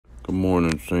Good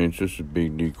morning, Saints. This is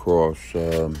Big D Cross.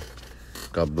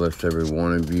 God bless every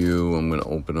one of you. I'm going to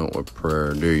open up with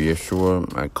prayer. Dear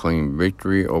Yeshua, I claim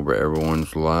victory over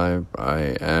everyone's life.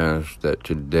 I ask that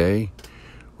today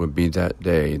would be that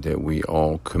day that we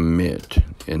all commit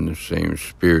in the same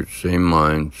spirit, same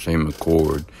mind, same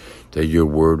accord, that your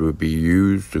word would be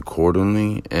used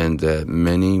accordingly, and that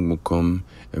many will come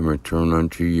and return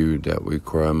unto you, that we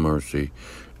cry mercy.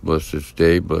 Bless this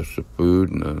day, bless the food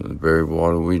and the very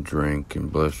water we drink,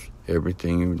 and bless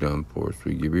everything you've done for us.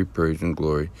 We give you praise and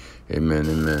glory. Amen,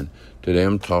 amen. Today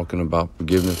I'm talking about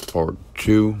forgiveness part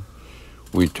 2.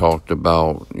 We talked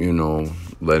about,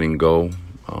 letting go.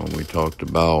 We talked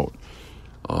about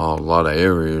a lot of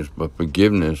areas, but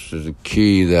forgiveness is a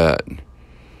key that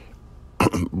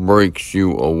breaks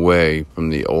you away from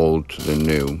the old to the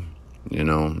new.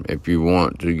 If you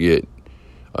want to get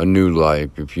a new life,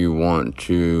 if you want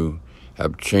to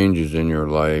have changes in your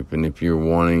life, and if you're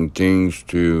wanting things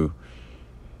to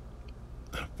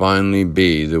finally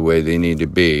be the way they need to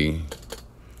be,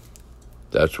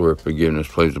 that's where forgiveness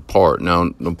plays a part.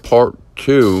 Now, the part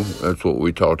 2, that's what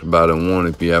we talked about in 1.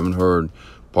 If you haven't heard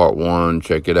part 1,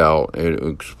 check it out.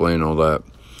 It'll explain all that.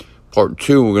 Part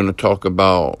 2, we're going to talk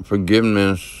about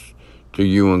forgiveness to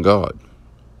you and God.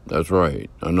 That's right.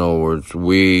 In other words,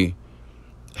 we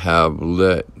have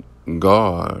let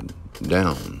God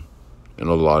down in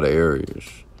a lot of areas,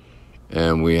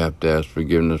 and we have to ask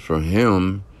forgiveness from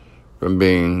Him, from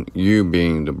being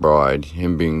the bride,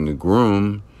 Him being the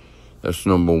groom. That's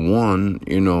number 1.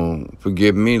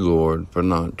 Forgive me, Lord, for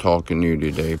not talking to you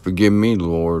today. Forgive me,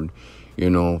 Lord,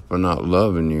 for not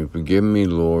loving you. Forgive me,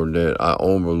 Lord, that I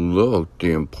overlooked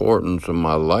the importance of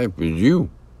my life is you.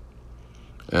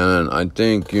 And I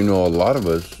think, a lot of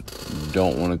us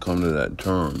don't want to come to that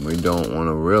term. We don't want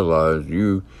to realize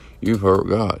you've hurt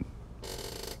God.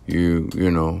 He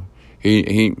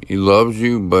loves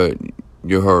you, but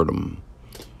you hurt Him.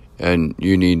 And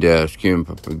you need to ask Him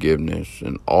for forgiveness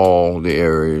in all the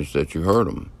areas that you hurt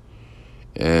Him.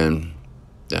 And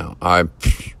now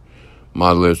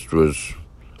my list was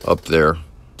up there,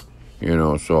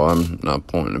 so I'm not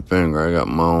pointing a finger. I got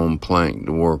my own plank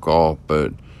to work off,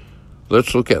 but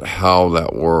let's look at how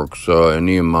that works. In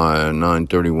Nehemiah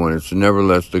 9:31, it says,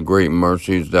 "Nevertheless, the great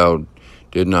mercies thou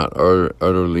did not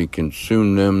utterly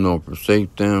consume them, nor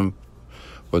forsake them,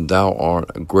 for thou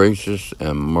art a gracious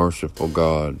and merciful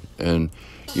God." And,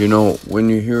 when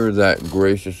you hear that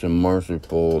gracious and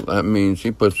merciful, that means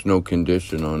He puts no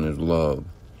condition on His love.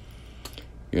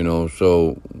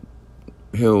 So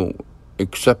He'll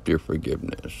accept your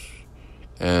forgiveness,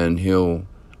 and He'll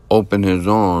open His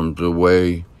arms the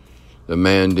way the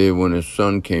man did when his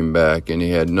son came back and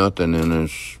he had nothing, and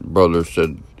his brother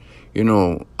said,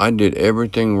 I did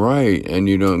everything right, and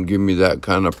you don't give me that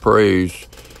kind of praise.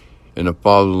 And the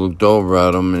father looked over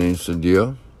at him and he said,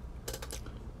 "Yeah,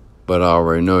 but I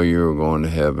already know you were going to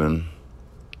heaven."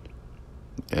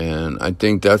 And I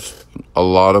think that's a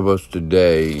lot of us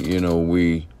today.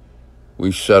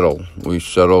 We settle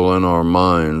in our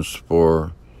minds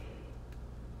for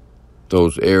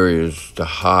those areas to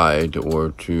hide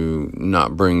or to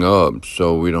not bring up,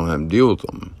 so we don't have to deal with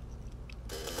them.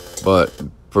 But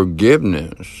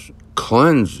forgiveness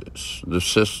cleanses the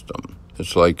system.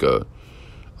 It's like a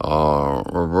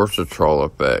reverse-control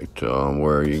effect,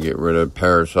 where you get rid of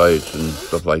parasites and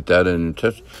stuff like that. And it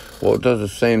does the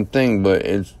same thing, but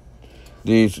it's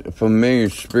these familiar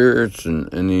spirits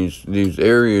and these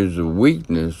areas of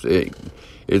weakness.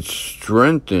 It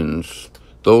strengthens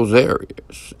those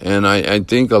areas. And I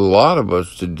think a lot of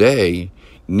us today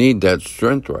need that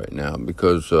strength right now,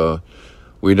 because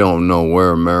we don't know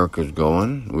where America's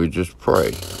going. We just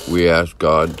pray. We ask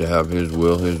God to have His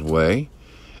will, His way,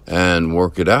 and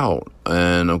work it out,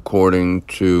 and according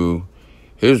to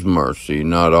His mercy,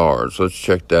 not ours. Let's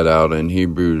check that out in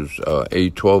Hebrews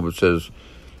 8:12. It says,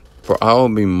 "For I will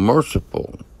be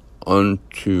merciful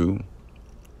unto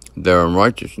their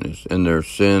unrighteousness, and their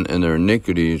sin and their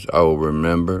iniquities I will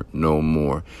remember no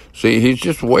more." See, He's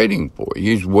just waiting for you.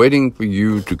 He's waiting for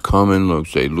you to come and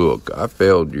say, "Look, I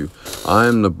failed you. I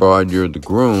am the bride, you're the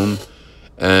groom.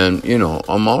 And,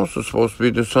 I'm also supposed to be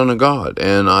the Son of God.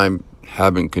 And I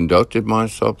haven't conducted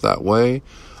myself that way.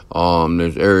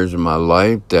 There's areas in my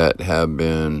life that have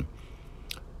been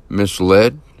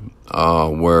misled,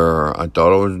 where I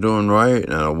thought I was doing right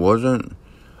and I wasn't.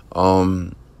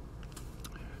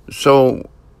 So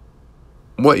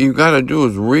what you got to do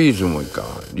is reason with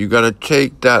God. You got to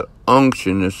take that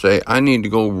unction and say, I need to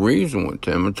go reason with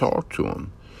Him and talk to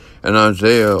Him. And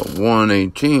Isaiah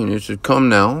 1:18, it says, "Come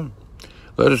now,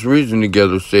 let us reason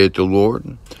together, saith the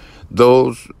Lord.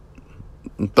 Those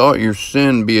thought your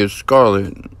sin be as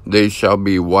scarlet, they shall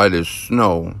be white as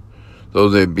snow. Though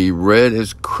they be red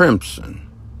as crimson,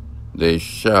 they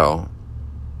shall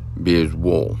be as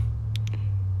wool.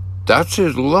 That's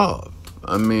his love.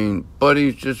 I mean, but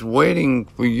he's just waiting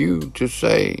for you to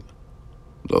say,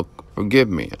 look, forgive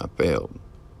me, I failed.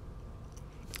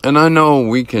 And I know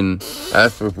we can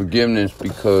ask for forgiveness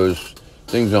because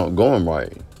things aren't going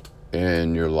right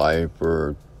in your life,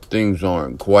 or things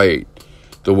aren't quite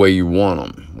the way you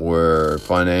want them, where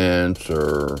finance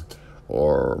or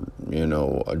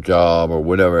a job or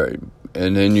whatever.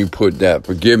 And then you put that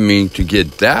forgive me to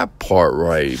get that part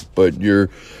right. But you're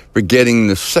forgetting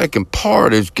the second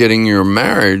part is getting your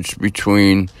marriage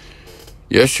between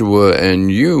Yeshua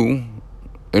and you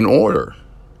in order.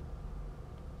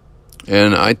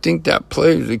 And I think that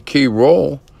plays a key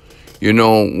role.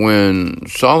 When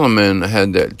Solomon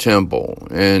had that temple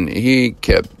and he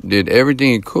did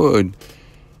everything he could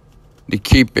to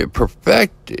keep it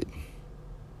perfected,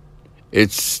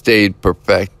 it stayed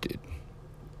perfected.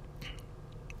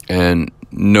 And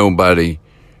nobody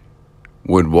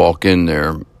would walk in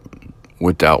there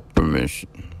without permission.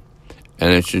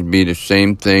 And it should be the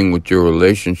same thing with your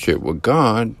relationship with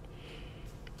God,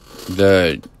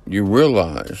 that you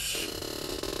realize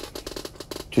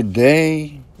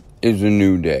today is a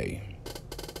new day.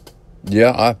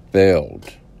 Yeah, I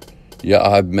failed. Yeah,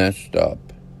 I've messed up.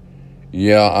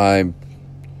 Yeah, I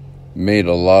made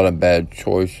a lot of bad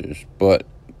choices, but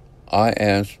I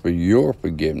ask for your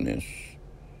forgiveness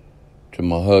to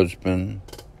my husband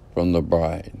from the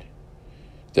bride,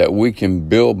 that we can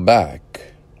build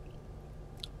back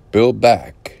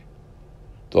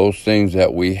those things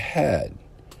that we had,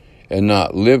 and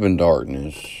not live in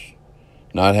darkness,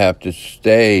 not have to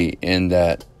stay in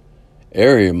that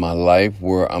area of my life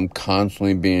where I'm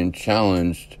constantly being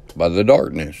challenged by the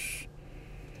darkness.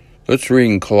 Let's read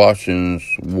in Colossians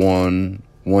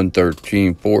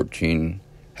 1:13, 14,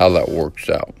 how that works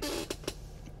out.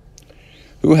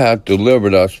 Who hath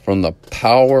delivered us from the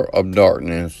power of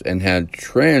darkness and had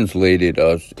translated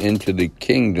us into the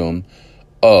kingdom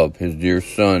of his dear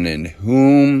Son, in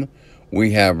whom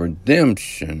we have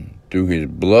redemption through his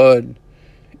blood,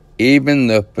 even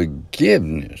the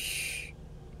forgiveness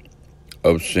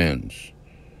of sins.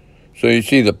 So you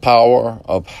see the power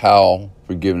of how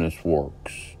forgiveness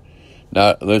works.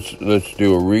 Now let's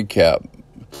do a recap.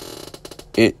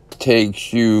 It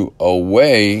takes you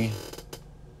away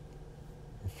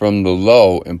from the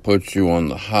low and puts you on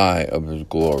the high of his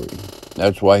glory.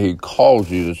 That's why he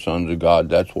calls you the sons of God.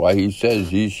 That's why he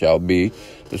says, ye shall be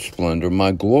the splendor of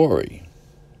my glory.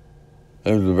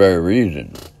 That's the very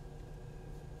reason.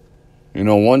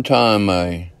 One time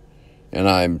I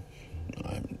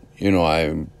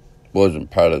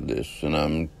wasn't proud of this, and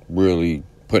I'm really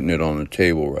putting it on the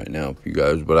table right now for you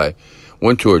guys, but I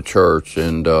went to a church,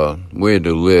 and we had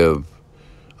to live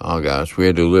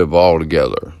all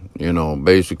together.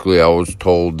 Basically I was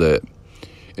told that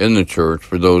in the church,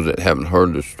 for those that haven't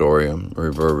heard the story, I'm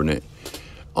reverbing it,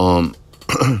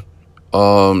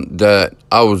 that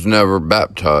I was never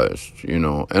baptized,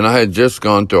 and I had just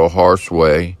gone through a harsh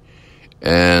way,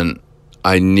 and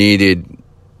I needed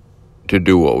to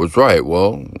do what was right.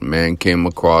 Well, a man came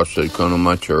across, said, come to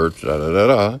my church,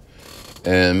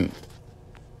 and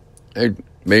it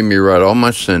made me write all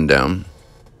my sin down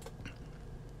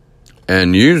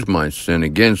and use my sin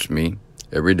against me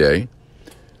every day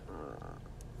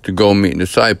to go meet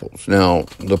disciples. Now,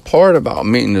 the part about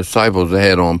meeting disciples, they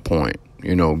had on point.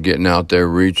 Getting out there,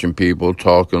 reaching people,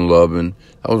 talking, loving,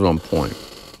 that was on point.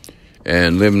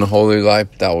 And living a holy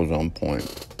life, that was on point.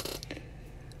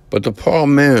 But the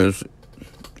problem is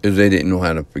they didn't know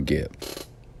how to forgive.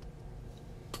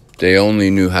 They only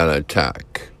knew how to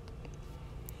attack.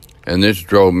 And this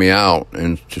drove me out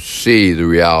and to see the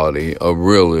reality of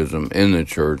realism in the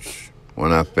church.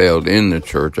 When I failed in the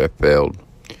church, I failed.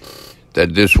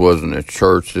 That this wasn't a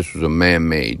church, this was a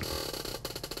man-made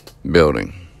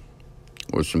building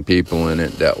with some people in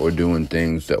it that were doing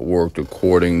things that worked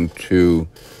according to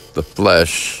the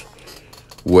flesh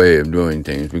way of doing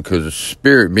things, because the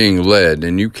spirit being led,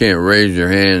 and you can't raise your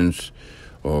hands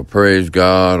or praise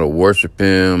God or worship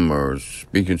him or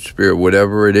speak in spirit,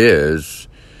 whatever it is,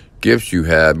 gifts you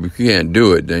have, if you can't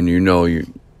do it, then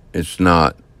it's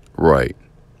not right.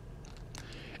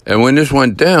 And when this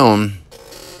went down,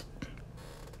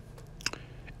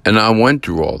 and I went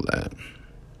through all that,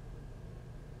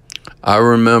 I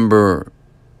remember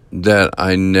that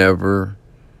I never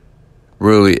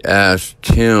really asked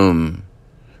him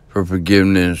for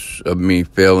forgiveness of me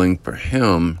failing for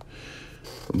him,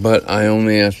 but I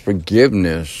only asked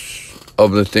forgiveness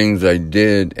of the things I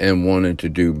did and wanted to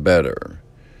do better.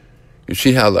 You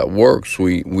see how that works?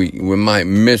 We might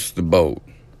miss the boat.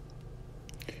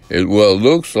 It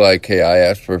looks like, hey, I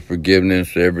asked for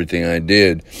forgiveness for everything I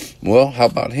did. Well, how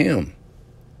about him?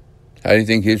 How do you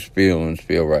think his feelings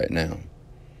feel right now?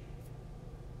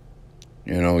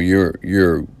 You know,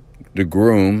 you're the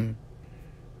groom.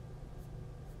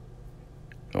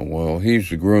 Oh, well, he's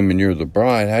the groom and you're the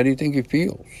bride. How do you think he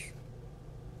feels?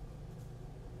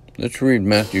 Let's read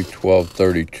Matthew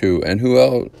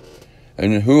 12:32.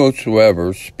 And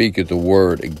whosoever speaketh the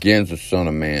word against the Son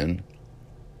of Man,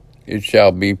 it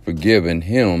shall be forgiven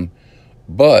him.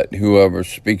 But whoever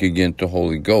speak against the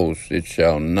Holy Ghost, it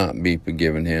shall not be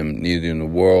forgiven him, neither in the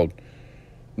world,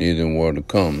 neither in the world to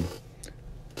come.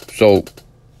 So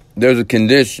there's a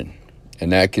condition.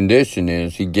 And that condition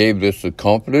is he gave us the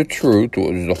comfort of truth,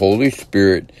 which is the Holy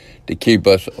Spirit, to keep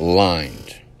us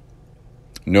aligned.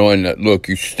 Knowing that, look,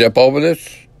 you step over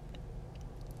this,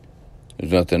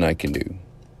 there's nothing I can do.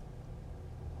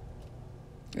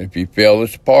 If you fail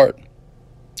this part,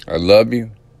 I love you.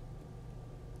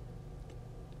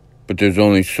 But there's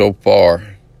only so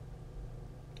far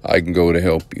I can go to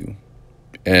help you.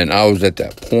 And I was at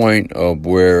that point of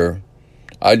where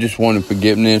I just wanted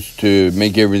forgiveness to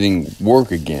make everything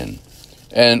work again.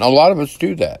 And a lot of us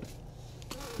do that.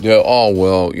 They're, I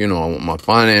want my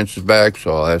finances back,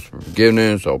 so I'll ask for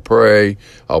forgiveness, I'll pray,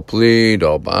 I'll plead,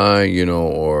 I'll buy,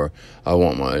 or I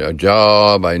want a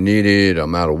job, I need it,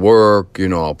 I'm out of work,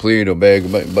 I'll plead, I'll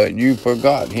beg, but you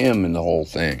forgot him in the whole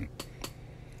thing.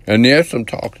 And yes, I'm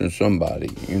talking to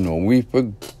somebody, we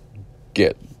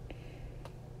forget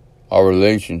our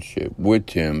relationship with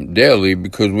him daily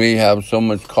because we have so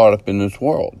much caught up in this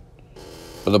world.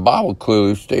 But the Bible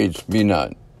clearly states, be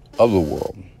not of the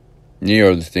world. Ye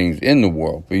are the things in the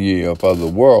world, for ye are of the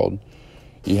world.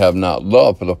 Ye have not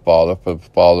love for the Father,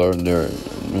 they're,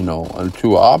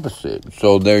 two opposite.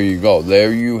 So there you go.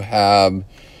 There you have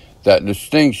that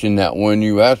distinction that when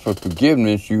you ask for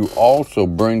forgiveness, you also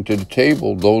bring to the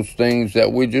table those things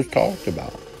that we just talked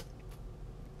about.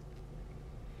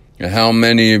 And how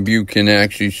many of you can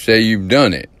actually say you've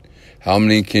done it? How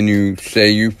many can you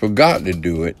say you forgot to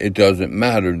do it? It doesn't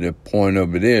matter. The point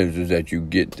of it is that you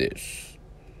get this.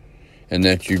 And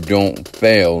that you don't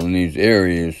fail in these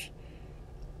areas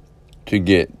to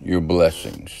get your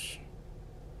blessings.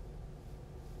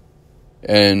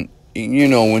 And,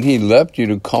 when he left you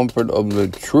the comfort of the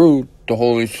truth, the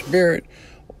Holy Spirit,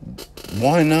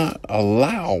 why not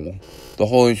allow the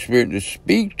Holy Spirit to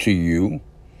speak to you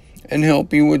and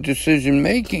help you with decision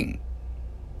making?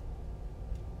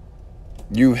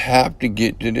 You have to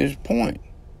get to this point.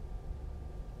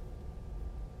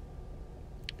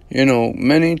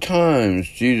 Many times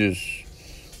Jesus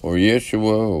or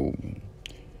Yeshua,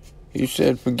 he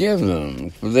said, forgive them,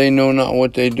 for they know not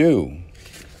what they do.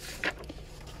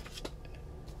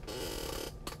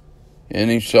 And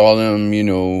he saw them,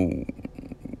 a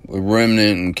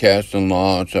remnant and casting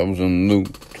lots. That was in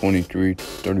Luke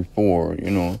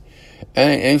 23:34,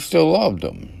 and he still loved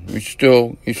them. He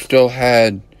still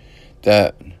had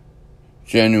that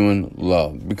genuine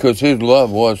love because his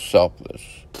love was selfless.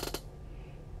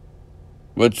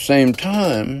 But at the same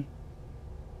time,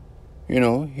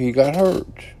 he got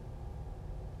hurt.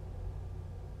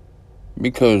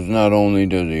 Because not only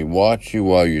does he watch you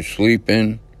while you're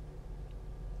sleeping,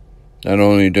 not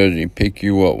only does he pick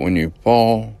you up when you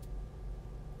fall,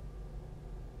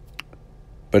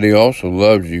 but he also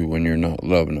loves you when you're not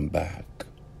loving him back.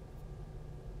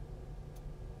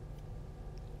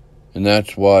 And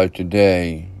that's why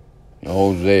today, in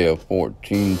Hosea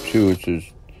 14:2, it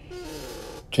says,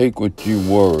 take with you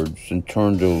words and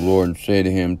turn to the Lord and say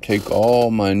to him, take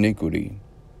all my iniquity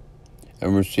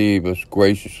and receive us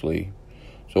graciously,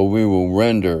 so we will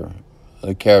render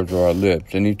the calves of our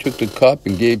lips. And he took the cup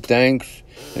and gave thanks,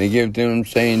 and he gave to them,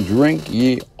 saying, drink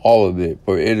ye all of it,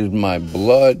 for it is my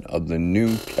blood of the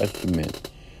New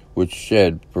Testament, which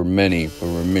shed for many for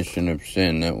remission of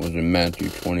sin. That was in Matthew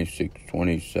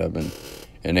 26:27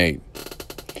 and 8.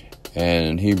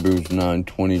 And Hebrews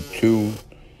 9:22,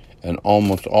 and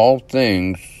almost all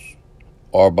things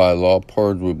are by law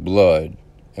purged with blood,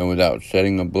 and without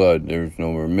shedding of blood there is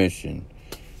no remission.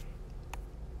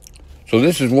 So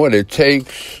this is what it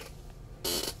takes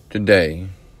today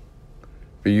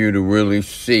for you to really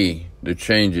see the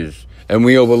changes. And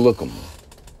we overlook them.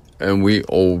 We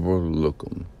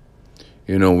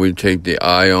take the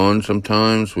eye on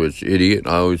sometimes, which I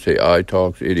always say eye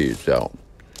talks idiots out.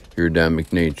 Your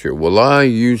Adamic nature. Well, I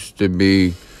used to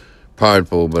be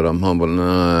prideful, but I'm humble.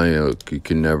 Nah, you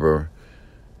can never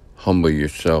humble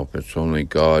yourself. It's only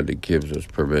God that gives us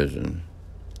provision.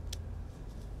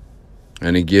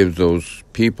 And he gives those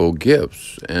people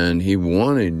gifts. And he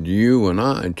wanted you and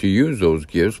I to use those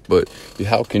gifts. But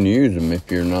how can you use them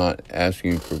if you're not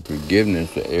asking for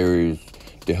forgiveness of areas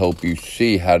to help you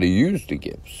see how to use the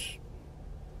gifts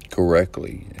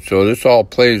correctly? So this all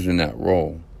plays in that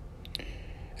role.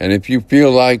 And if you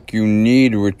feel like you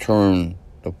need to return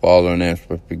to Father and ask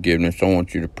for forgiveness, I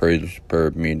want you to pray this prayer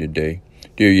with me today.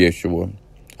 Dear Yeshua,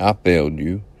 I failed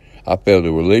you. I failed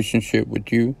a relationship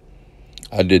with you.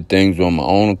 I did things on my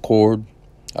own accord.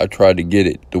 I tried to get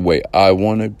it the way I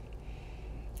wanted.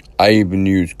 I even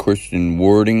used Christian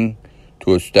wording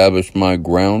to establish my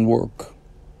groundwork.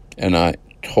 And I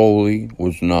totally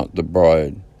was not the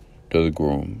bride to the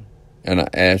groom. And I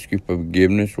ask you for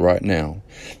forgiveness right now,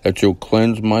 that you'll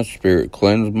cleanse my spirit,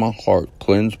 cleanse my heart,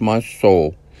 cleanse my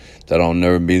soul, that I'll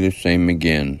never be the same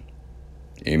again.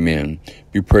 Amen. If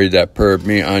you prayed that prayer with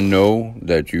me, I know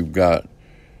that you've got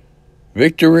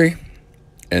victory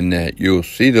and that you'll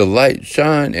see the light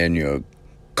shine and your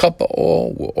cup of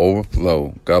oil will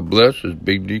overflow. God bless. It's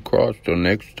Big D Cross. Till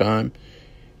next time.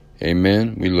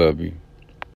 Amen. We love you.